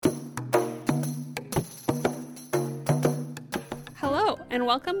and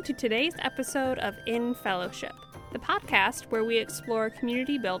welcome to today's episode of In Fellowship, the podcast where we explore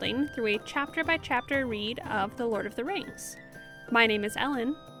community building through a chapter-by-chapter read of The Lord of the Rings. My name is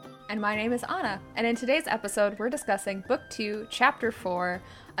Ellen. And my name is Anna, and in today's episode, we're discussing Book 2, Chapter 4,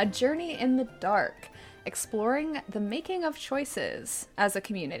 A Journey in the Dark, exploring the making of choices as a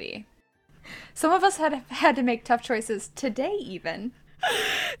community. Some of us had to make tough choices today, even.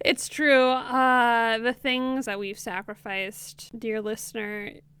 It's true. The things that we've sacrificed, dear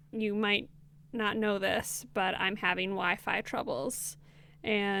listener, you might not know this, but I'm having Wi-Fi troubles.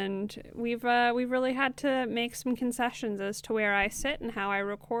 And we've really had to make some concessions as to where I sit and how I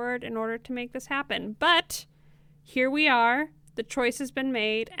record in order to make this happen. But here we are. The choice has been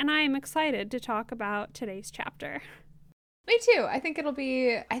made, and I am excited to talk about today's chapter. Me too. I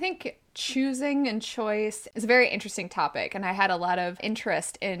think choosing and choice is a very interesting topic, and I had a lot of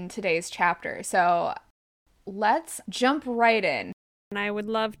interest in today's chapter. So let's jump right in. And I would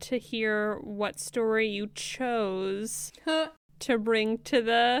love to hear what story you chose to bring to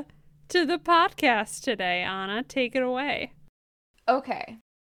the podcast today, Anna. Take it away. Okay.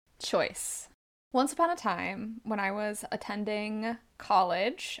 Choice. Once upon a time, when I was attending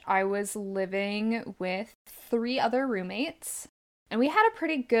college, I was living with 3 other roommates, and we had a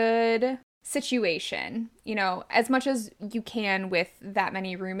pretty good situation. You know, as much as you can with that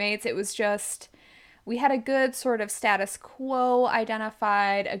many roommates, it was just, we had a good sort of status quo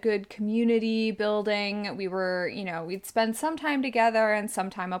identified, a good community building. We were, we'd spend some time together and some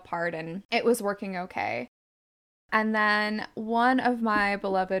time apart, and it was working okay. And then one of my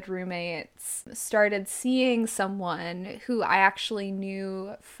beloved roommates started seeing someone who I actually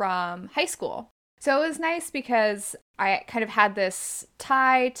knew from high school. So it was nice because I kind of had this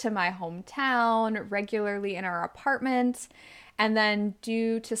tie to my hometown regularly in our apartment. And then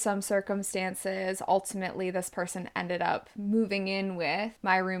due to some circumstances, ultimately this person ended up moving in with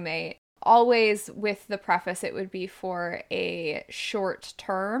my roommate. Always with the preface, it would be for a short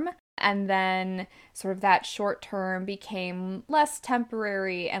term. And then sort of that short term became less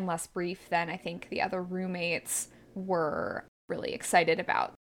temporary and less brief than I think the other roommates were really excited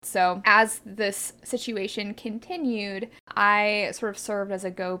about. So as this situation continued, I sort of served as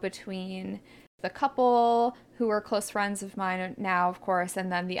a go-between the couple who were close friends of mine now, of course,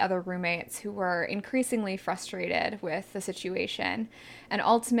 and then the other roommates who were increasingly frustrated with the situation. And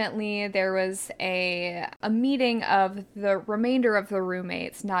ultimately, there was a meeting of the remainder of the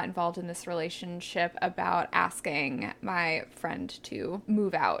roommates not involved in this relationship about asking my friend to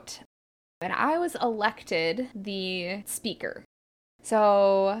move out. And I was elected the speaker.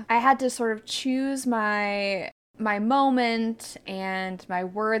 So I had to sort of choose my moment and my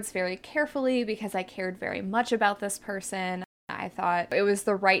words very carefully because I cared very much about this person. I thought it was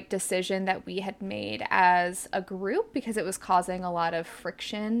the right decision that we had made as a group because it was causing a lot of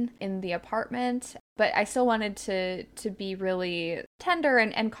friction in the apartment. But I still wanted to be really tender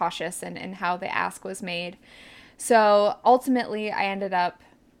and cautious in how the ask was made. So ultimately, I ended up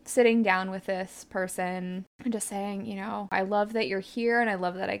sitting down with this person and just saying, I love that you're here and I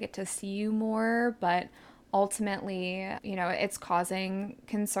love that I get to see you more, but ultimately, it's causing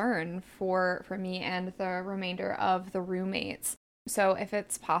concern for me and the remainder of the roommates. So if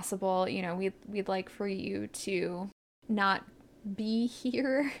it's possible, we'd like for you to not be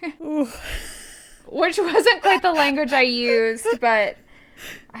here, which wasn't quite the language I used, but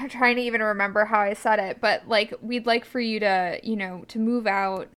I'm trying to even remember how I said it. But we'd like for you to, to move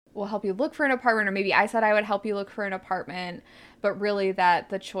out. We'll help you look for an apartment, or maybe I said I would help you look for an apartment, but really that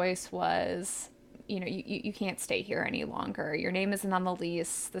the choice was, you can't stay here any longer. Your name isn't on the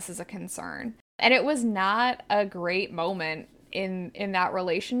lease. This is a concern. And it was not a great moment in that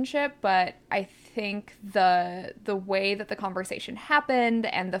relationship, but I think the way that the conversation happened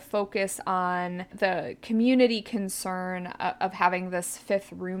and the focus on the community concern of having this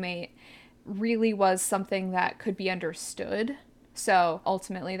 5th roommate really was something that could be understood. So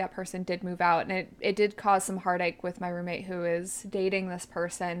ultimately that person did move out, and it did cause some heartache with my roommate who is dating this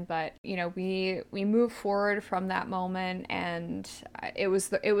person, but we moved forward from that moment, and it was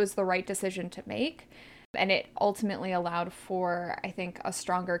the right decision to make. And it ultimately allowed for, I think, a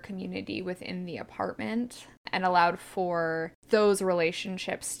stronger community within the apartment and allowed for those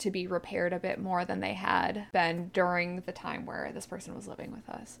relationships to be repaired a bit more than they had been during the time where this person was living with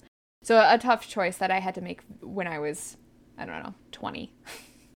us. So a tough choice that I had to make when I was, 20.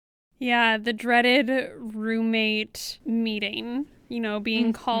 Yeah, the dreaded roommate meeting,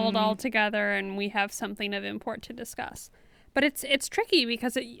 being called all together and we have something of import to discuss. But it's tricky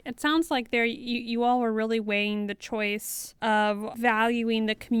because it sounds like you all were really weighing the choice of valuing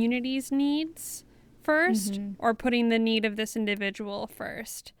the community's needs first or putting the need of this individual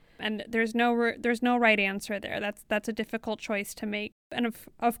first. And there's no right answer there. That's a difficult choice to make. And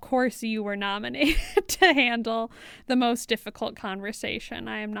of course you were nominated to handle the most difficult conversation.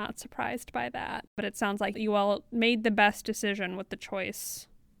 I am not surprised by that. But it sounds like you all made the best decision with the choice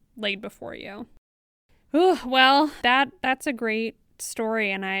laid before you. Ooh, well, that's a great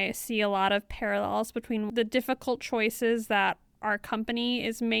story, and I see a lot of parallels between the difficult choices that our company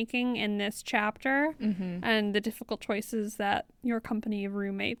is making in this chapter and the difficult choices that your company of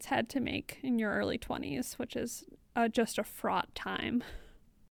roommates had to make in your early 20s, which is just a fraught time.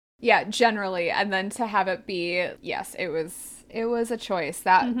 Yeah, generally. And then to have it be, yes, it was a choice.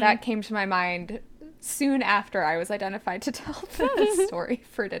 That came to my mind soon after I was identified to tell the story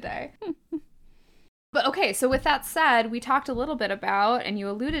for today. But okay, so with that said, we talked a little bit about, and you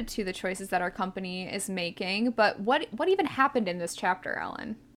alluded to the choices that our company is making, but what even happened in this chapter,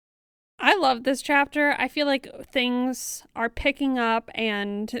 Ellen? I love this chapter. I feel like things are picking up,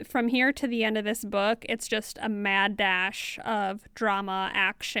 and from here to the end of this book, it's just a mad dash of drama,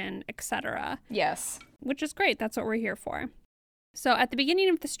 action, etc. Yes. Which is great. That's what we're here for. So at the beginning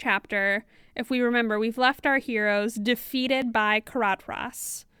of this chapter, if we remember, we've left our heroes defeated by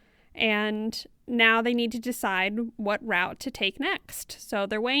Caradhras, and now they need to decide what route to take next. So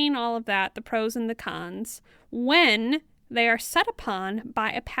they're weighing all of that, the pros and the cons, when they are set upon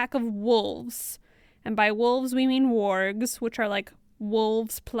by a pack of wolves. And by wolves, we mean wargs, which are like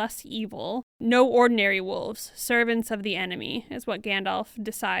wolves plus evil. No ordinary wolves, servants of the enemy, is what Gandalf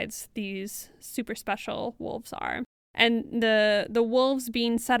decides these super special wolves are. And the wolves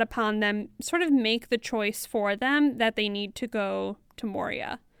being set upon them sort of make the choice for them that they need to go to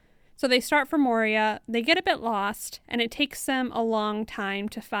Moria. So they start for Moria, they get a bit lost, and it takes them a long time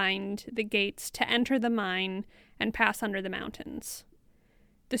to find the gates to enter the mine and pass under the mountains.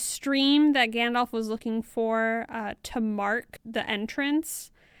 The stream that Gandalf was looking for to mark the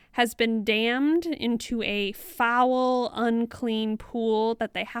entrance has been dammed into a foul, unclean pool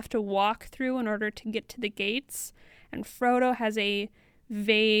that they have to walk through in order to get to the gates, and Frodo has a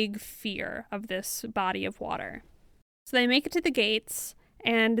vague fear of this body of water. So they make it to the gates,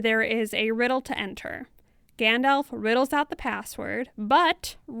 and there is a riddle to enter. Gandalf riddles out the password,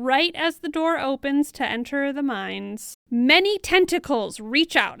 but right as the door opens to enter the mines, many tentacles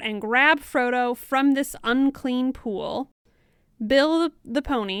reach out and grab Frodo from this unclean pool. Bill the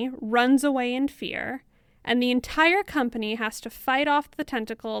pony runs away in fear, and the entire company has to fight off the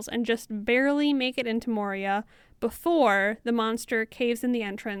tentacles and just barely make it into Moria before the monster caves in the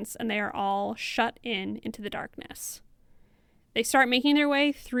entrance and they are all shut into the darkness. They start making their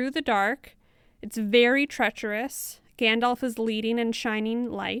way through the dark. It's very treacherous. Gandalf is leading and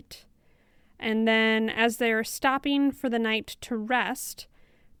shining light. And then as they're stopping for the night to rest,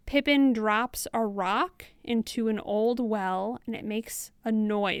 Pippin drops a rock into an old well, and it makes a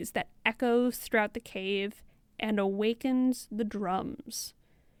noise that echoes throughout the cave and awakens the drums.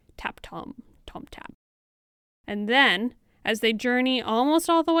 Tap-tom, tom-tap. And then, as they journey almost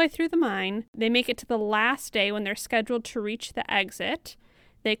all the way through the mine, they make it to the last day when they're scheduled to reach the exit.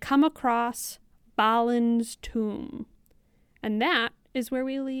 They come across Balin's tomb. And that is where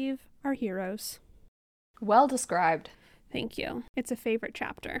we leave our heroes. Well described. Thank you. It's a favorite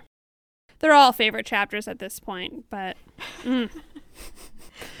chapter. They're all favorite chapters at this point, but...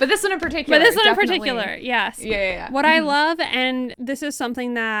 But this one in particular. Yes. Yeah. What I love, and this is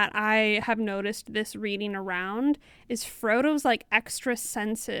something that I have noticed this reading around, is Frodo's like extra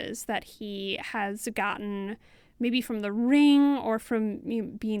senses that he has gotten maybe from the ring or from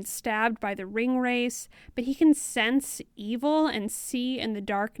being stabbed by the ring race, but he can sense evil and see in the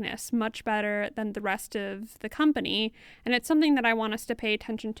darkness much better than the rest of the company. And it's something that I want us to pay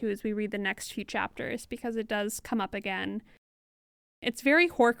attention to as we read the next few chapters, because it does come up again. It's very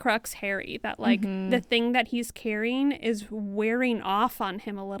Horcrux Harry that the thing that he's carrying is wearing off on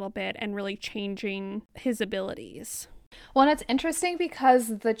him a little bit and really changing his abilities. Well, and it's interesting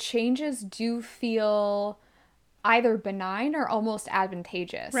because the changes do feel either benign or almost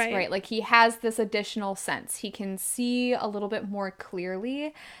advantageous, right? Like he has this additional sense. He can see a little bit more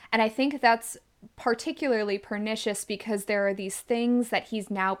clearly. And I think that's particularly pernicious because there are these things that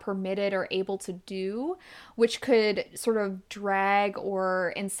he's now permitted or able to do, which could sort of drag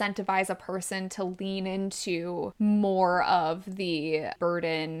or incentivize a person to lean into more of the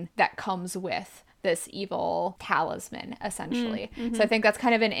burden that comes with this evil talisman, essentially. So I think that's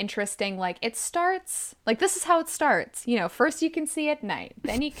kind of an interesting, it starts, this is how it starts. First you can see at night,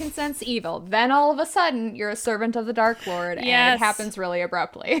 then you can sense evil, then all of a sudden you're a servant of the Dark Lord, and it happens really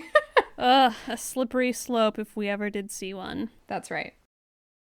abruptly. Ugh, a slippery slope if we ever did see one. That's right.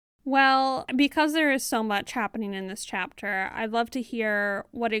 Well, because there is so much happening in this chapter, I'd love to hear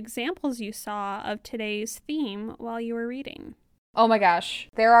what examples you saw of today's theme while you were reading. Oh my gosh,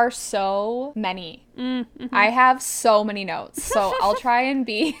 there are so many. Mm-hmm. I have so many notes, so I'll try and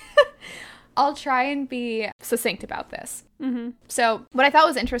be succinct about this. Mm-hmm. So what I thought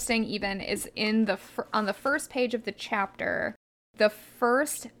was interesting even is on the first page of the chapter, the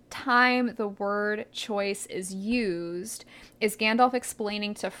first time the word choice is used is Gandalf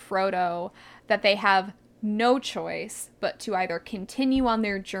explaining to Frodo that they have no choice but to either continue on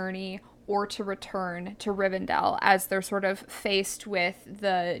their journey or to return to Rivendell as they're sort of faced with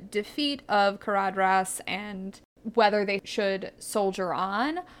the defeat of Caradhras and whether they should soldier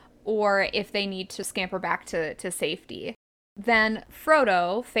on or if they need to scamper back to safety. Then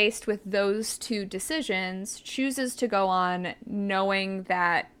Frodo, faced with those two decisions, chooses to go on knowing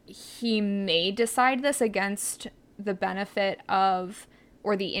that he may decide this against the benefit of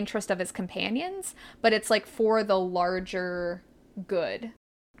or the interest of his companions, but it's like for the larger good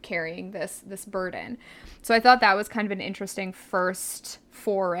carrying this burden. So I thought that was kind of an interesting first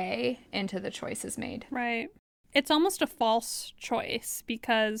foray into the choices made. Right. It's almost a false choice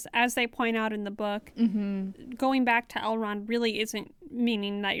because, as they point out in the book, going back to Elrond really isn't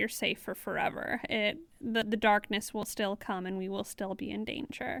meaning that you're safe for forever. The darkness will still come and we will still be in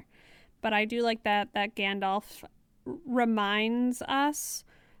danger. But I do like that Gandalf reminds us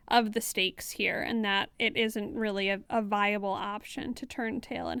of the stakes here and that it isn't really a viable option to turn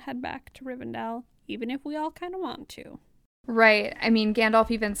tail and head back to Rivendell, even if we all kind of want to. Right. I mean, Gandalf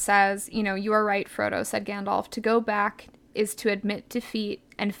even says, you are right, Frodo, said Gandalf. To go back is to admit defeat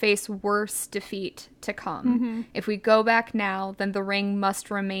and face worse defeat to come. Mm-hmm. If we go back now, then the ring must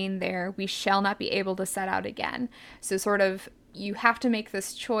remain there. We shall not be able to set out again. So sort of, you have to make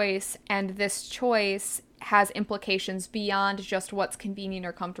this choice, and this choice has implications beyond just what's convenient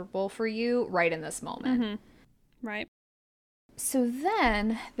or comfortable for you right in this moment. Mm-hmm. Right. So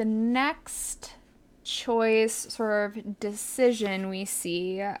then the next choice sort of decision we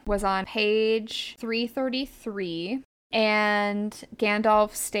see was on page 333, and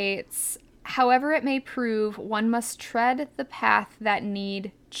Gandalf states, however it may prove, one must tread the path that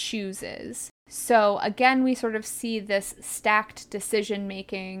need chooses. So again, we sort of see this stacked decision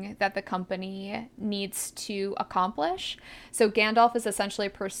making that the company needs to accomplish. So Gandalf is essentially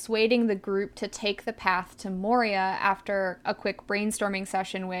persuading the group to take the path to Moria after a quick brainstorming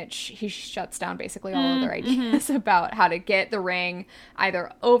session, which he shuts down basically all other ideas about how to get the ring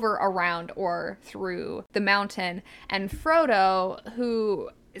either over, around, or through the mountain. And Frodo, who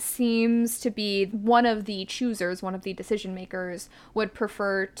seems to be one of the choosers, one of the decision makers, would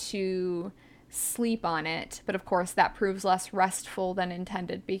prefer to sleep on it, but of course that proves less restful than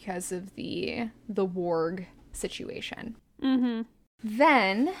intended because of the warg situation. Mm-hmm.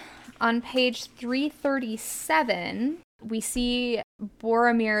 Then on page 337 we see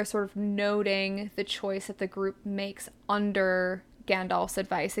Boromir sort of noting the choice that the group makes under Gandalf's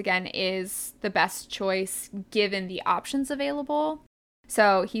advice again is the best choice given the options available.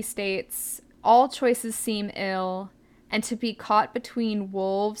 So he states, all choices seem ill, and to be caught between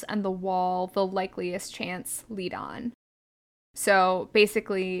wolves and the wall, the likeliest chance lead on. So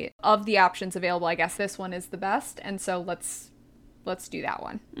basically, of the options available, I guess this one is the best, and so let's do that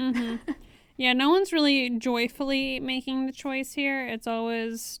one. Mm-hmm. Yeah, no one's really joyfully making the choice here. It's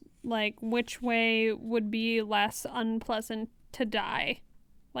always like, which way would be less unpleasant to die?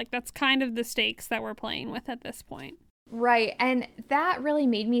 Like, that's kind of the stakes that we're playing with at this point. Right, and that really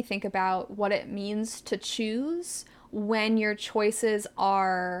made me think about what it means to choose when your choices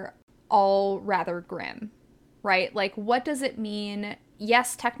are all rather grim, right? Like, what does it mean?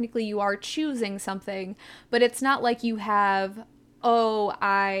 Yes, technically you are choosing something, but it's not like you have, oh,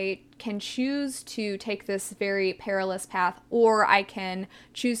 I can choose to take this very perilous path, or I can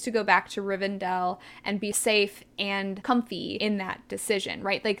choose to go back to Rivendell and be safe and comfy in that decision,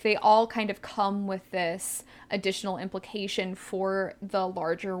 right? Like, they all kind of come with this additional implication for the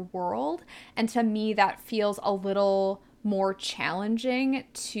larger world. And to me, that feels a little more challenging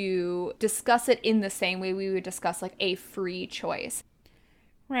to discuss it in the same way we would discuss like a free choice.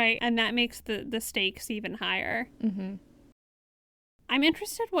 Right. And that makes the stakes even higher. Mm-hmm. I'm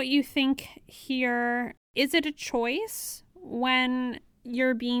interested what you think here. Is it a choice when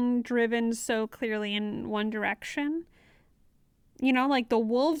you're being driven so clearly in one direction? You know, like the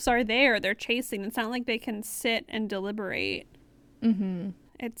wolves are there, they're chasing. It's not like they can sit and deliberate. Mm-hmm.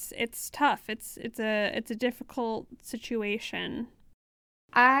 It's tough. It's a difficult situation.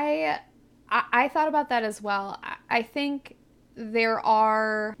 I thought about that as well. I think there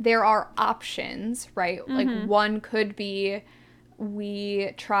are options, right? Mm-hmm. Like one could be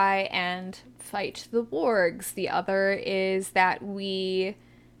we try and fight the wargs. The other is that we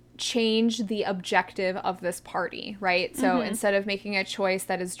change the objective of this party, right? So instead of making a choice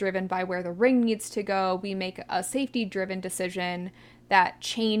that is driven by where the ring needs to go, we make a safety-driven decision that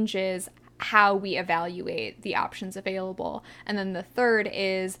changes how we evaluate the options available. And then the third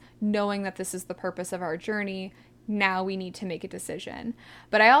is knowing that this is the purpose of our journey. Now we need to make a decision.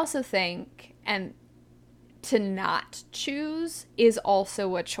 But I also think, and to not choose is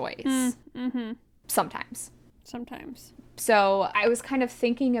also a choice. Sometimes. So I was kind of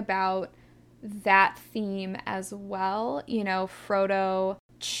thinking about that theme as well. You know, Frodo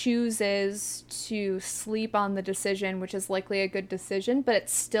chooses to sleep on the decision, which is likely a good decision, but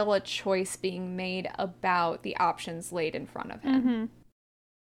it's still a choice being made about the options laid in front of him.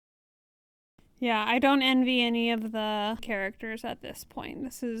 Yeah, I don't envy any of the characters at this point.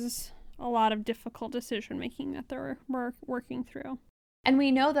 This is a lot of difficult decision making that they're working through. And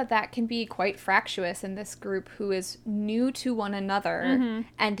we know that that can be quite fractious in this group who is new to one another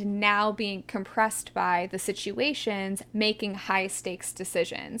and now being compressed by the situations, making high stakes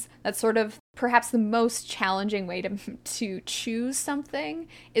decisions. That's sort of perhaps the most challenging way to choose something,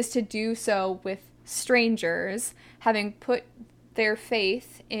 is to do so with strangers, having put their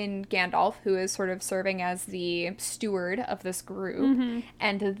faith in Gandalf, who is sort of serving as the steward of this group,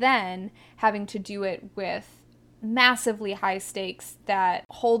 and then having to do it with massively high stakes that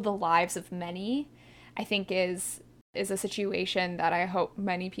hold the lives of many, I think is a situation that I hope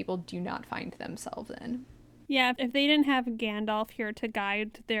many people do not find themselves in. Yeah, if they didn't have Gandalf here to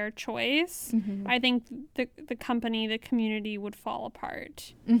guide their choice, I think the company, the community would fall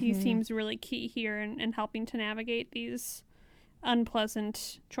apart. He seems really key here in helping to navigate these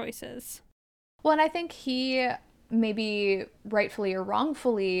unpleasant choices. Well, and I think he, maybe rightfully or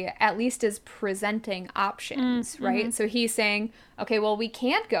wrongfully, at least is presenting options, right? So he's saying, okay, well, we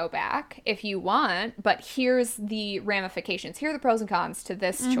can't go back if you want, but here's the ramifications. Here are the pros and cons to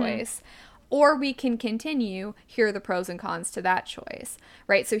this choice. Or we can continue. Here are the pros and cons to that choice,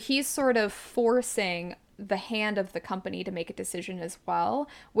 right? So he's sort of forcing the hand of the company to make a decision as well,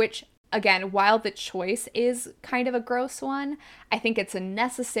 which, again, while the choice is kind of a gross one, I think it's a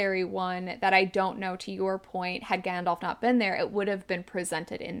necessary one that I don't know, to your point, had Gandalf not been there, it would have been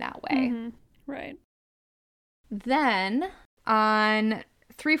presented in that way. Right. Then on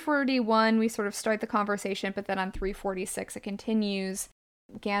 341, we sort of start the conversation, but then on 346, it continues.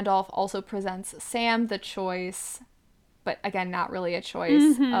 Gandalf also presents Sam the choice, but again, not really a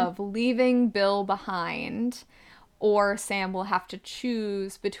choice, of leaving Bill behind, or Sam will have to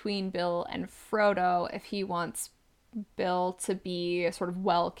choose between Bill and Frodo if he wants Bill to be sort of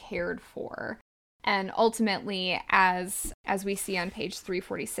well cared for. And ultimately, as we see on page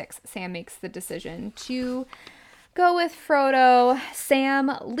 346, Sam makes the decision to go with Frodo.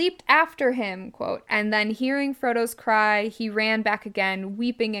 Sam leaped after him, quote, and then hearing Frodo's cry, he ran back again,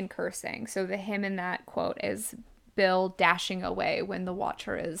 weeping and cursing. So the him in that quote is Bill dashing away when the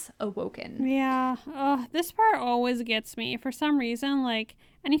Watcher is awoken. Yeah. This part always gets me. For some reason, like,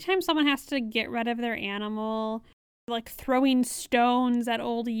 anytime someone has to get rid of their animal, like throwing stones at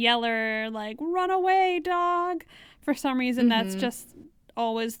old Yeller, like, run away, dog. For some reason, that's just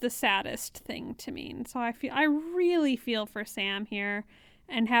always the saddest thing to me. And so I really feel for Sam here,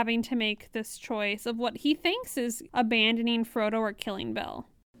 and having to make this choice of what he thinks is abandoning Frodo or killing Bill.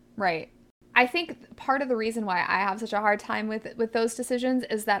 Right. I think part of the reason why I have such a hard time with those decisions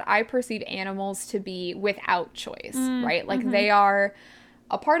is that I perceive animals to be without choice, right? Like they are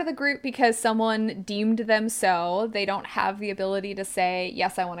a part of the group because someone deemed them so. They don't have the ability to say,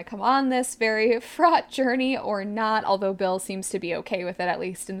 yes, I want to come on this very fraught journey or not, although Bill seems to be okay with it, at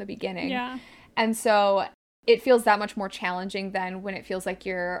least in the beginning. Yeah. And so it feels that much more challenging than when it feels like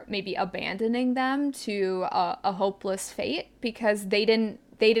you're maybe abandoning them to a hopeless fate because they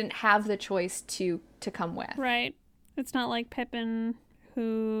didn't have the choice to come with. Right. It's not like Pippin,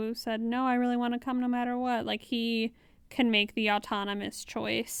 who said, no, I really want to come no matter what. Like, he can make the autonomous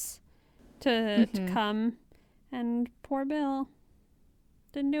choice to come, and poor Bill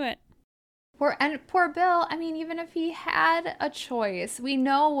didn't do it. Poor Bill, I mean, even if he had a choice, we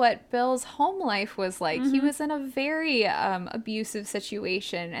know what Bill's home life was like. He was in a very abusive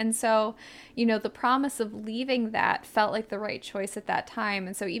situation. And so, you know, the promise of leaving that felt like the right choice at that time.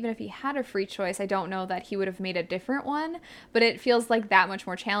 And so even if he had a free choice, I don't know that he would have made a different one. But it feels like that much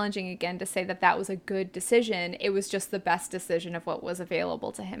more challenging, again, to say that that was a good decision. It was just the best decision of what was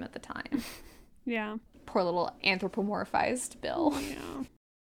available to him at the time. Yeah. Poor little anthropomorphized Bill. Yeah.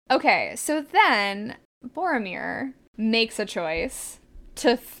 Okay, so then Boromir makes a choice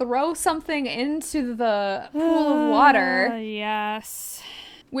to throw something into the pool of water. Yes.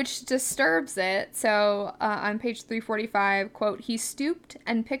 Which disturbs it. So on page 345, quote, he stooped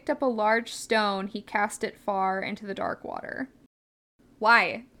and picked up a large stone. He cast it far into the dark water.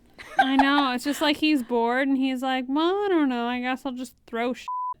 Why? I know. It's just like he's bored and he's like, well, I don't know. I guess I'll just throw shit.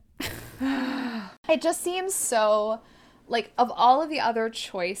 It just seems so, like, of all of the other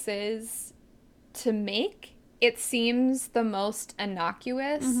choices to make, it seems the most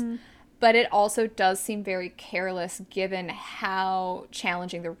innocuous. Mm-hmm. But it also does seem very careless given how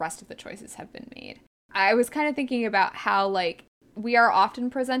challenging the rest of the choices have been made. I was kind of thinking about how, like, we are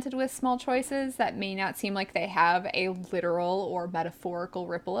often presented with small choices that may not seem like they have a literal or metaphorical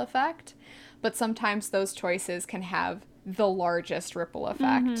ripple effect, but sometimes those choices can have the largest ripple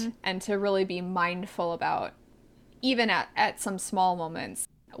effect. Mm-hmm. And to really be mindful about, even at some small moments,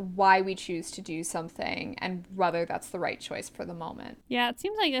 why we choose to do something and whether that's the right choice for the moment. Yeah, it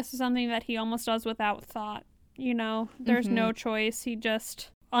seems like this is something that he almost does without thought. You know, there's no choice. He just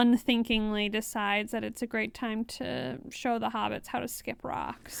unthinkingly decides that it's a great time to show the hobbits how to skip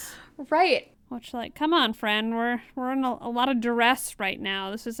rocks. Right. Which, like, come on, friend. We're in a lot of duress right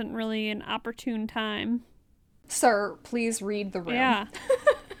now. This isn't really an opportune time. Sir, please read the room. Yeah.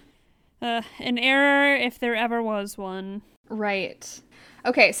 An error if there ever was one. Right.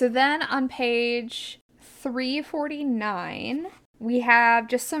 Okay, so then on page 349, we have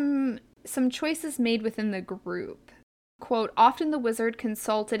just some choices made within the group. Quote, often the wizard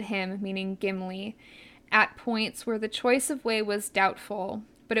consulted him, meaning Gimli, at points where the choice of way was doubtful,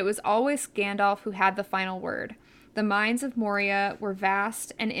 but it was always Gandalf who had the final word. The mines of Moria were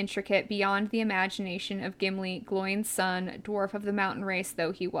vast and intricate beyond the imagination of Gimli, Gloin's son, dwarf of the mountain race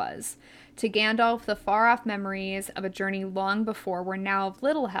though he was. To Gandalf, the far-off memories of a journey long before were now of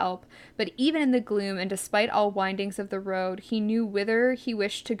little help, but even in the gloom and despite all windings of the road, he knew whither he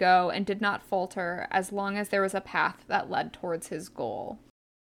wished to go and did not falter as long as there was a path that led towards his goal.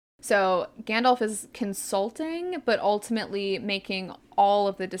 So Gandalf is consulting, but ultimately making all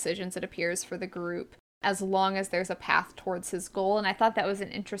of the decisions, it appears, for the group, as long as there's a path towards his goal. And I thought that was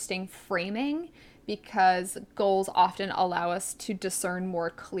an interesting framing, because goals often allow us to discern more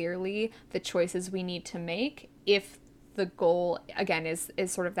clearly the choices we need to make if the goal, again, is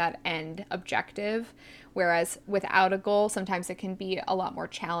sort of that end objective. Whereas without a goal, sometimes it can be a lot more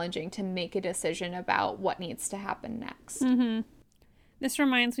challenging to make a decision about what needs to happen next. Mm-hmm. This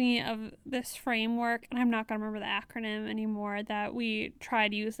reminds me of this framework, and I'm not going to remember the acronym anymore, that we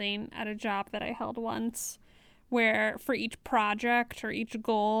tried using at a job that I held once, where for each project or each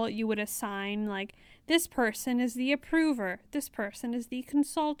goal, you would assign, like, this person is the approver, this person is the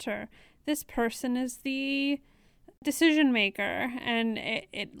consulter, this person is the decision maker, and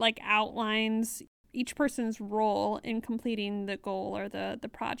it like outlines each person's role in completing the goal or the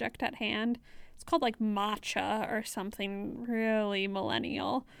project at hand. It's called like matcha or something really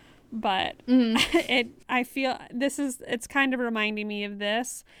millennial, but I feel it's kind of reminding me of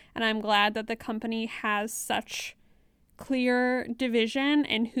this, and I'm glad that the company has such clear division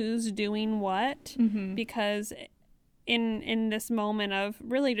in who's doing what, because in this moment of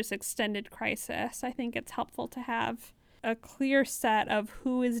really just extended crisis, I think it's helpful to have a clear set of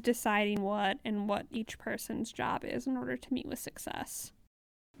who is deciding what and what each person's job is in order to meet with success.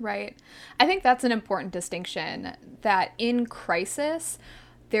 Right. I think that's an important distinction, that in crisis,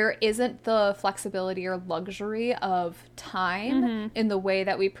 there isn't the flexibility or luxury of time in the way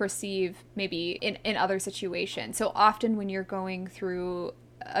that we perceive maybe in other situations. So often when you're going through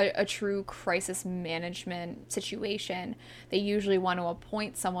a true crisis management situation, they usually want to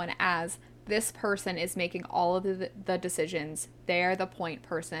appoint someone as this person is making all of the decisions. They're the point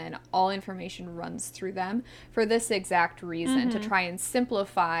person. All information runs through them for this exact reason, to try and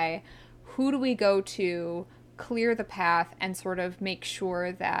simplify who do we go to, clear the path, and sort of make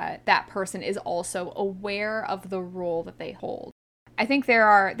sure that that person is also aware of the role that they hold. I think there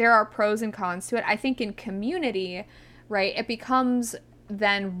are pros and cons to it. I think in community, right, it becomes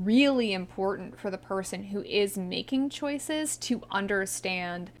then really important for the person who is making choices to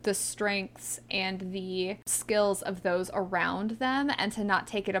understand the strengths and the skills of those around them, and to not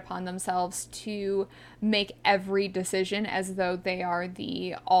take it upon themselves to make every decision as though they are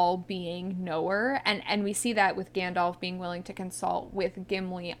the all-being knower. And we see that with Gandalf being willing to consult with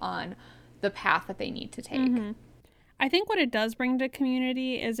Gimli on the path that they need to take. I think what it does bring to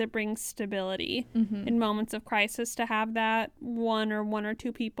community is it brings stability in moments of crisis, to have that one or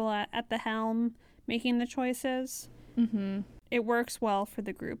two people at the helm making the choices. It works well for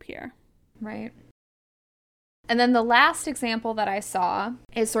the group here. Right. And then the last example that I saw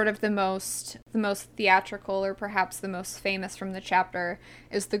is sort of the most theatrical, or perhaps the most famous from the chapter,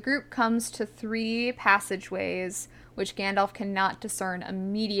 is the group comes to 3 passageways which Gandalf cannot discern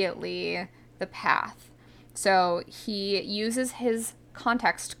immediately the path. So he uses his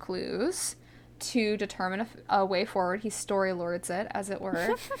context clues to determine a way forward. He story lords it, as it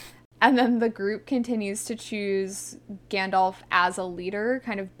were. And then the group continues to choose Gandalf as a leader,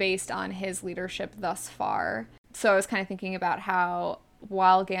 kind of based on his leadership thus far. So I was kind of thinking about how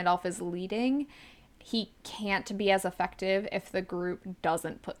while Gandalf is leading, he can't be as effective if the group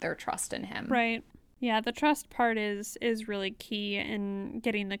doesn't put their trust in him. Right. Yeah, the trust part is really key in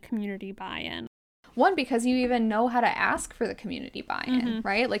getting the community buy-in. One, because you even know how to ask for the community buy-in,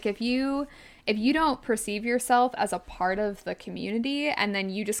 right? Like if you don't perceive yourself as a part of the community and then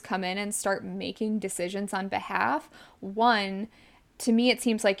you just come in and start making decisions on behalf, one, to me it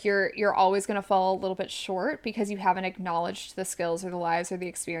seems like you're always going to fall a little bit short because you haven't acknowledged the skills or the lives or the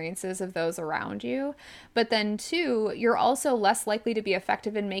experiences of those around you. But then two, you're also less likely to be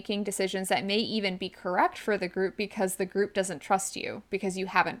effective in making decisions that may even be correct for the group because the group doesn't trust you, because you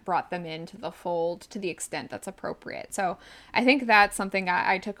haven't brought them into the fold to the extent that's appropriate. So I think that's something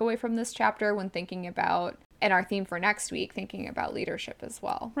I took away from this chapter when thinking about, and our theme for next week, thinking about leadership as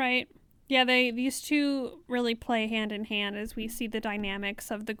well. Right. Yeah, these two really play hand in hand as we see the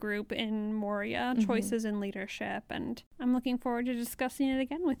dynamics of the group in Moria, choices in leadership, and I'm looking forward to discussing it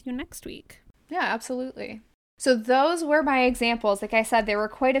again with you next week. Yeah, absolutely. So those were my examples. Like I said, there were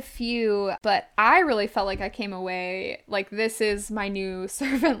quite a few, but I really felt like I came away like this is my new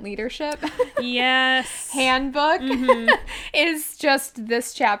servant leadership. Yes. Handbook is just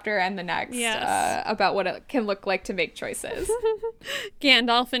this chapter and the next about what it can look like to make choices.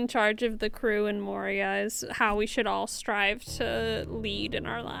 Gandalf in charge of the crew in Moria is how we should all strive to lead in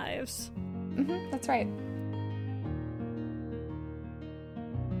our lives. That's right.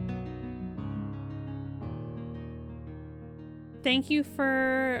 Thank you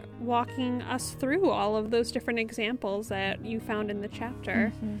for walking us through all of those different examples that you found in the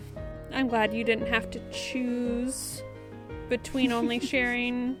chapter. I'm glad you didn't have to choose between only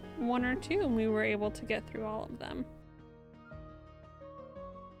sharing one or two, and we were able to get through all of them.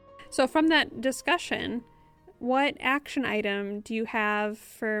 So from that discussion, what action item do you have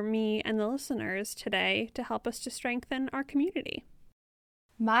for me and the listeners today to help us to strengthen our community?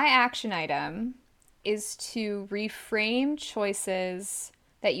 My action item is to reframe choices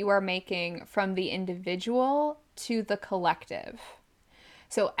that you are making from the individual to the collective.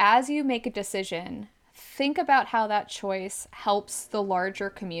 So as you make a decision, think about how that choice helps the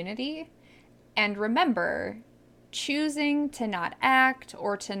larger community. And remember, choosing to not act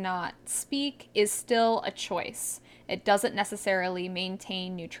or to not speak is still a choice. It doesn't necessarily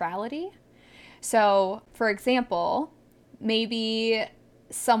maintain neutrality. So, for example, maybe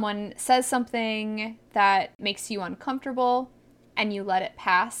someone says something that makes you uncomfortable and you let it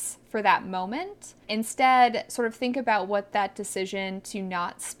pass for that moment. Instead, sort of think about what that decision to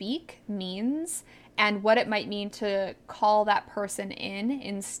not speak means and what it might mean to call that person in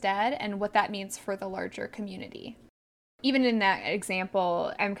instead, and what that means for the larger community. Even in that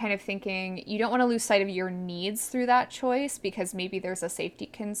example, I'm kind of thinking you don't want to lose sight of your needs through that choice because maybe there's a safety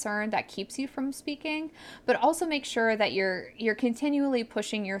concern that keeps you from speaking, but also make sure that you're continually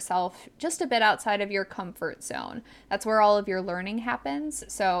pushing yourself just a bit outside of your comfort zone. That's where all of your learning happens.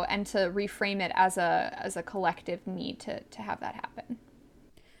 So, and to reframe it as a collective need to have that happen.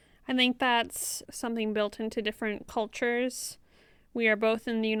 I think that's something built into different cultures. We are both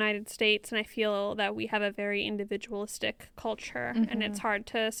in the United States, and I feel that we have a very individualistic culture, and it's hard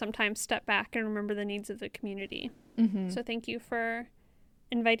to sometimes step back and remember the needs of the community. So thank you for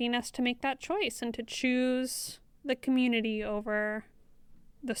inviting us to make that choice and to choose the community over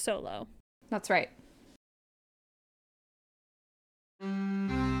the solo. That's right.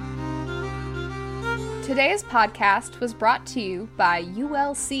 Today's podcast was brought to you by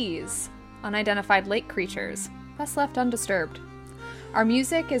ULCs, Unidentified Lake Creatures, best left undisturbed. Our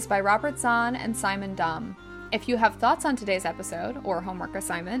music is by Robert Zahn and Simon Dum. If you have thoughts on today's episode or homework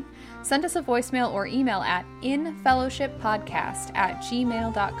assignment, send us a voicemail or email at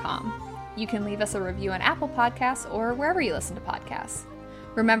infellowshippodcast@gmail.com. You can leave us a review on Apple Podcasts or wherever you listen to podcasts.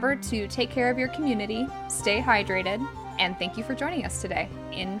 Remember to take care of your community, stay hydrated, and thank you for joining us today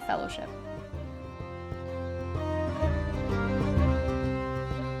in Fellowship.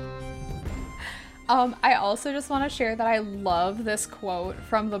 I also just want to share that I love this quote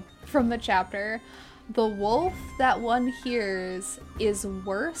from the chapter. The wolf that one hears is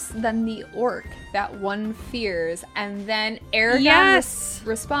worse than the orc that one fears. And then Aragorn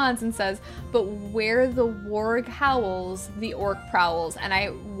responds and says, but where the warg howls, the orc prowls. And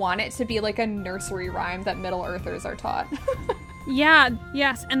I want it to be like a nursery rhyme that Middle-earthers are taught. Yeah,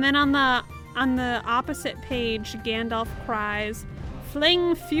 yes. And then on the opposite page, Gandalf cries,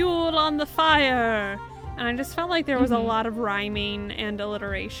 fling fuel on the fire. And I just felt like there was a lot of rhyming and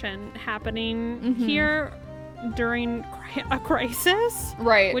alliteration happening here during a crisis.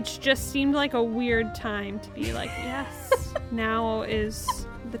 Right. Which just seemed like a weird time to be like, yes, now is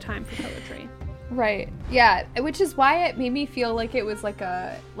the time for poetry. Right. Yeah, which is why it made me feel like it was like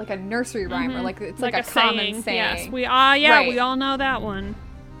a nursery rhyme or like it's like a common saying. Yes, we all know that one.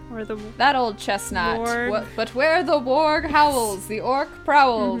 Or that old chestnut. But where the warg howls, the orc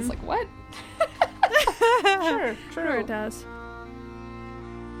prowls. Like what? Sure it does.